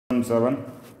617.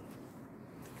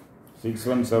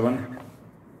 617.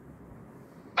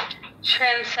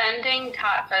 Transcending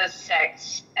tattvas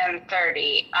 6 and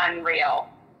 30, unreal.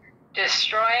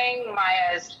 Destroying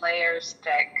Maya's layers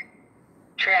thick.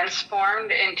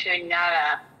 Transformed into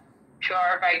jnana,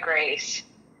 pure by grace.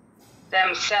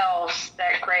 Themselves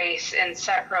that grace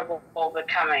inseparable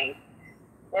becoming.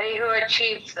 They who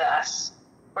achieved thus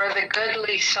were the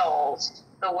goodly souls,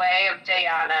 the way of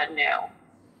dhyana knew.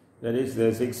 That is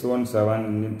the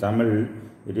 617 in Tamil.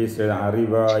 It is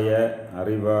Arivaya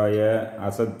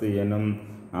Asathu enum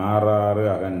Araru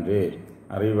Agandre.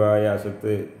 Arivaya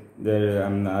Asathu, the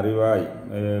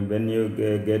Arivai. When you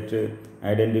get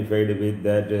identified with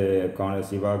that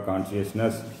Shiva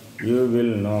consciousness, you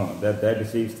will know that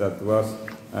 36 tattvas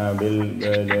will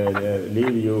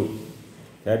leave you.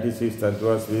 36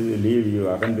 tattvas will leave you.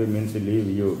 Akandu means leave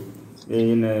you.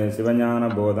 In Sivajnana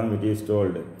Bodham it is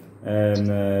told.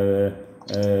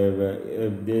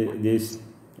 This,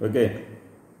 okay.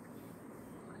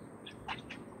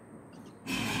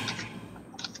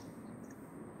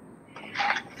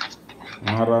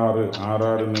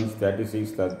 RR means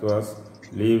 36 tattvas.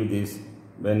 Leave this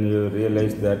when you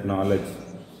realize that knowledge.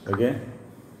 Okay.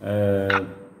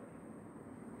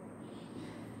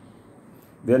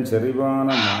 Then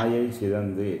Sharivana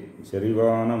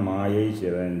Mayai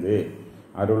Chirande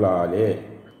Arulale.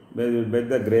 With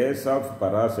the grace of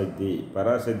Parasakti.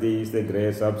 Parasakti is the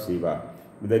grace of Shiva.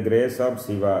 With the grace of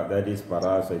Shiva, that is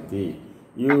Parasakti.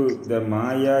 The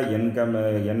Maya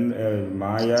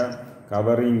Maya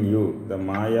covering you, the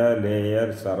Maya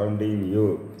layer surrounding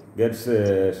you gets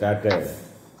shattered.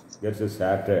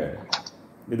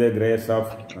 With the grace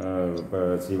of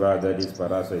Shiva, that is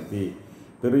Parasakti.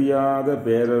 Piriyada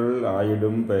Perul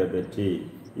Ayudum Petti.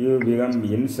 You become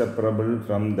inseparable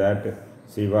from that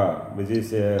Shiva, which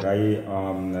is a high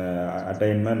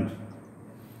attainment.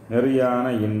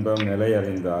 Niriyana Inbam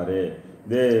Nilayarindare.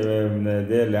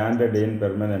 They landed in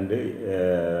permanent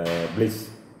bliss.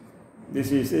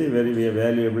 This is a very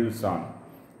valuable song.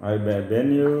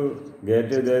 When you get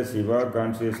the Shiva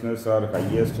consciousness or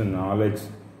highest knowledge,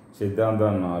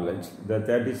 Siddhanta knowledge, the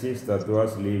 36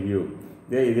 tattvas leave you.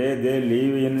 They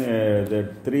live in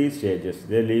the 3 stages.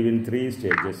 They live in 3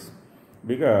 stages.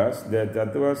 Because the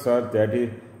tattvas are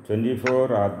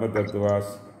 24 Atma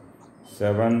tattvas,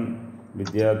 7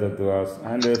 Vidya tattvas,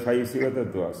 and 5 Shiva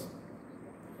tattvas.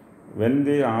 When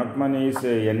the Atman is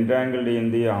entangled in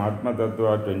the Atma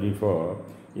tattva 24,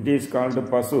 it is called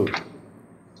Pasu.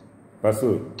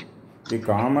 The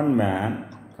common man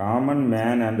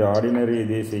and ordinary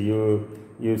this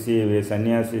you see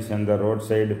sannyasis on the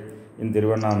roadside in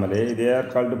Thirumantiram, they are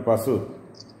called Pasu.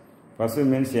 Pasu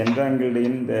means entangled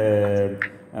in the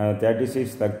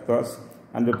 36 tattvas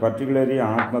and particularly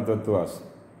Atma tattvas.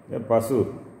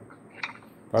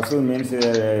 Pasu means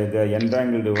the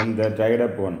entangled one, the tied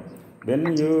up one.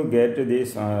 When you get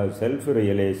this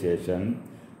self-realization,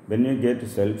 the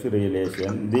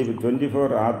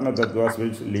 24 Atma tattvas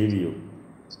will leave you.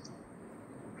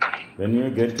 When you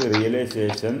get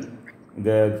realization,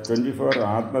 the 24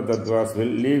 Atma tattvas will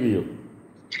leave you.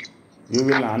 You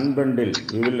will unbundle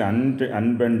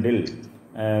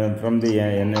from the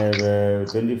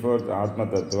 24 Atma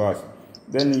tattvas.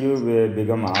 Then you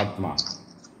become Atma.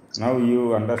 Now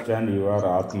you understand you are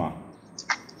Atma.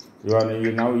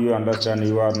 Now you understand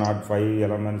you are not 5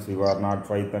 elements, you are not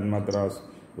 5 tanmatras,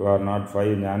 you are not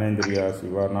 5 jnanendriyas,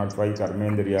 you are not 5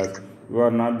 karmendriyas, you are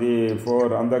not the 4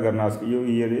 antakarnas. You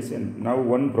here is now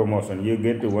one promotion. You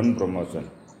get one promotion.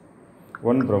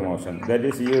 That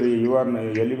is you are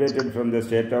elevated from the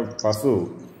state of Pasu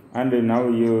and now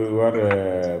you are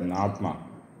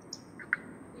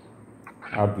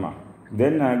Atma.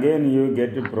 Then again you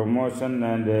get promotion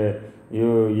and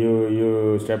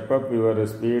you step up your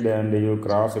speed and you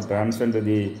transcend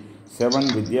the 7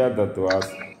 Vidya tattvas.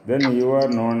 Then you are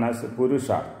known as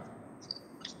Purusha.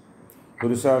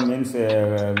 Purusha means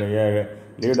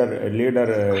leader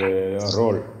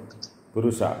role.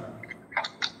 Purusha.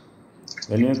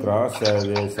 When you cross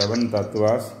the 7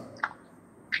 tattvas,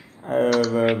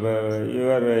 you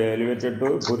are elevated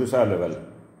to Purusha level.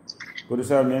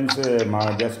 Purusha means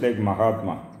just like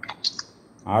Mahatma.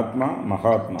 Atma,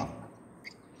 Mahatma.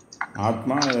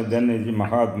 Atma, then is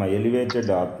Mahatma, elevated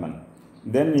Atman.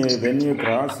 Then when you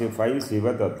cross 5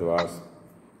 Shiva tattvas,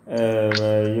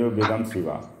 you become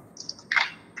Shiva.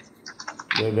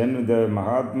 When the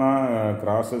Mahatma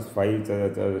crosses 5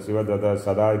 Shiva tattvas,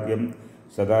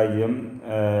 Sadayam,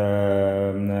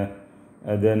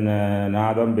 then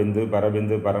Nadam, Bindu,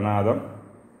 Parabindu, Paranadam,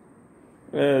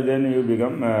 then you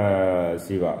become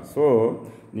Shiva.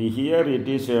 So here it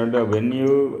is when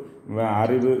you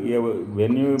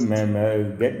when you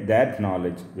get that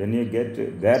knowledge,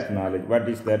 what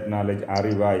is that knowledge?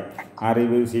 Arivai.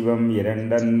 Arivu Sivam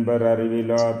Yerendanbar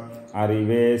Arivilar,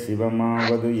 Arive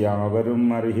Sivamavadu Yavarum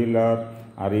Arihilar,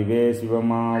 Arive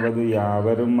Sivamavadu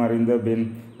Yavarum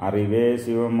Arindabin, Arive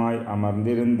Sivamai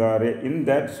Amarndirindare. In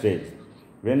that stage,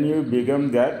 when you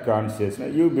become that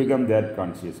consciousness,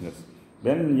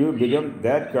 When you become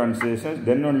that consciousness,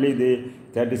 then only the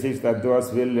 36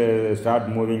 tattvas will start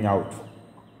moving out.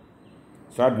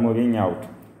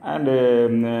 And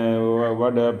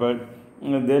what happened?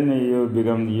 Then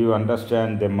you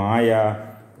understand the Maya.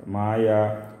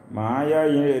 There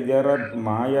are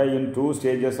Maya in two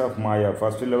stages of Maya.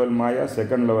 First level Maya,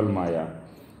 second level Maya.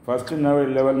 First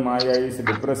level Maya is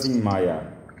depressing Maya.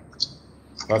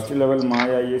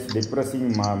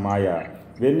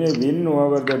 When you win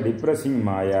over the depressing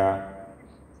Maya,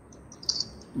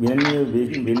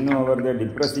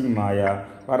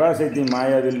 Parasati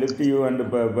Maya will lift you and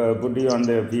put you on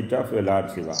the feet of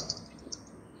Lord Shiva.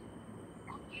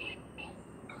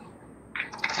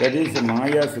 That is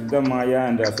Maya, Siddha Maya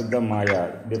and Asiddha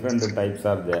Maya. Different types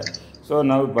are there. So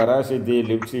now Parasati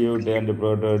lifts you and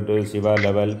to Shiva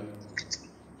level.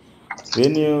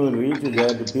 When you reach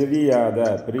that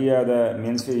Priyada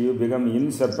means you become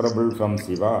inseparable from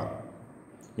Shiva.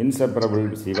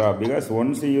 Because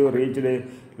once you reach the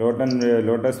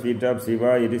lotus feet of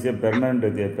Shiva, it is a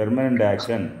permanent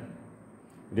action.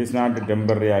 It is not a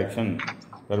temporary action,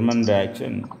 permanent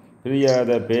action.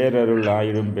 Priyada Perarul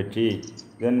Ayurum Petti,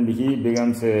 then he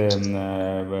becomes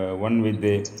one with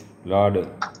the Lord.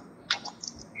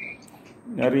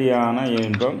 Nariyana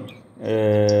Yembam.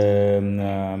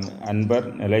 Anbar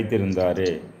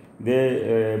Nalaithirundare.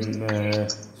 They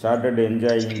started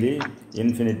enjoying the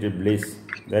infinite bliss.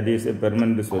 That is a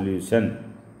permanent solution.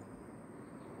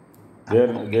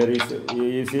 There is,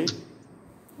 you see,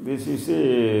 this is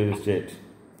a state.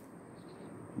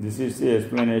 This is the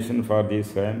explanation for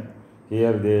this time.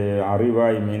 Here the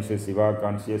Arivai means Shiva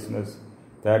consciousness,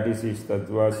 36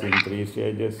 tattvas in 3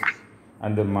 stages,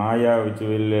 and the Maya which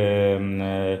will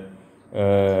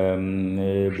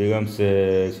becomes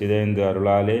Shidendra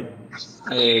Arulale,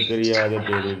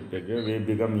 we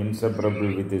become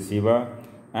inseparable with Shiva,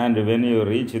 and when you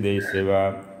reach the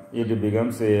Shiva, it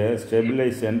becomes a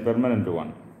stabilized and permanent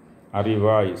one.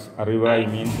 Arivai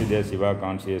means the Shiva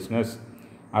consciousness.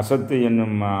 Asat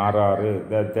ennum araru,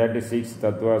 the 36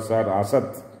 tattvas are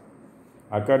Asat.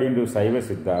 According to Saiva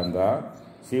Siddhanta,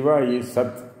 Shiva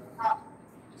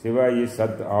is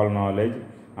Sat, all knowledge.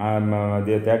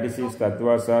 The 36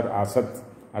 tattvas are Asat.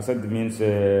 Asat means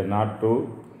not true.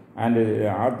 And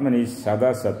Atman is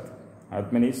Sadasat.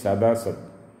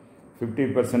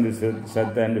 50% is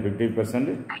Sat and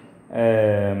 50%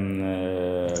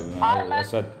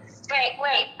 Asat.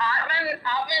 Wait. Atman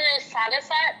is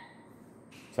Sadasat?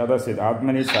 Sadasat.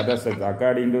 Atman is Sadasat.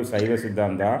 According to Saiva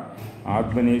Siddhanta,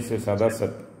 Atman is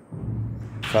Sadasat.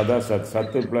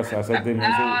 Sat plus Asat means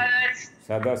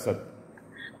Sadasat.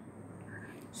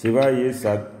 Shiva is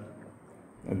Sat.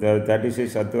 The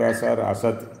 36 tattvas are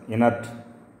Asat, inert.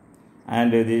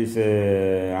 And this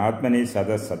Atman is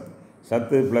Sadasat. Sat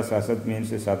plus Asat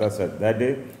means Sadasat. That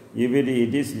if it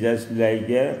is just like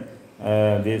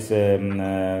this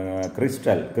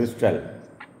crystal,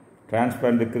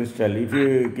 transparent crystal. If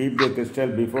you keep the crystal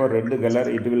before red color,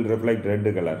 it will reflect red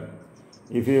color.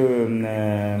 If you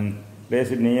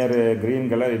place it near green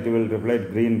color, it will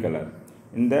reflect green color.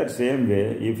 In that same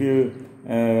way, if you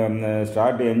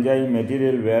start enjoying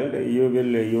material world,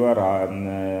 you are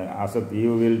Asat,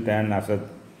 you will turn Asat.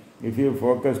 If you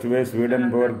focus towards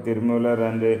Swedenborg, Tirumular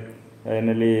and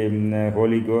finally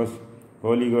Holy Ghost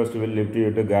will lift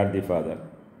you to God the Father.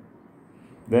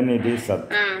 Then it is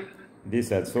Sat.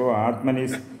 So Atman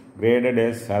is graded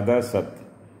as Sada Sat.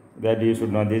 That you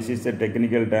should know. This is the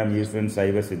technical term used in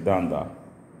Saiva Siddhanta.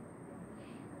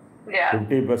 Yeah.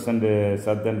 50%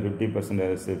 Sat and 50%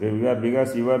 Asat.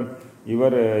 Because you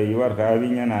are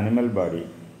having an animal body.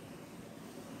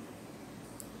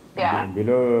 Yeah.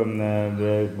 Below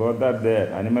both are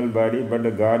there, animal body, but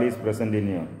God is present in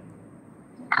you.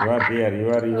 You are here.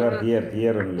 Here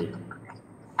only.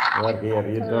 You are here.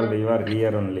 You told you are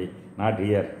here only, not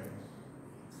here.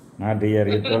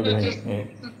 You told me.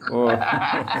 Oh,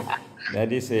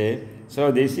 that is a.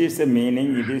 So this is the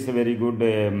meaning. It is a very good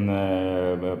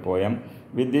poem.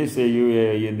 With this,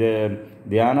 the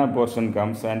dhyana portion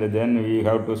comes, and then we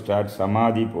have to start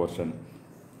samadhi portion.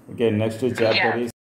 Okay, next chapter is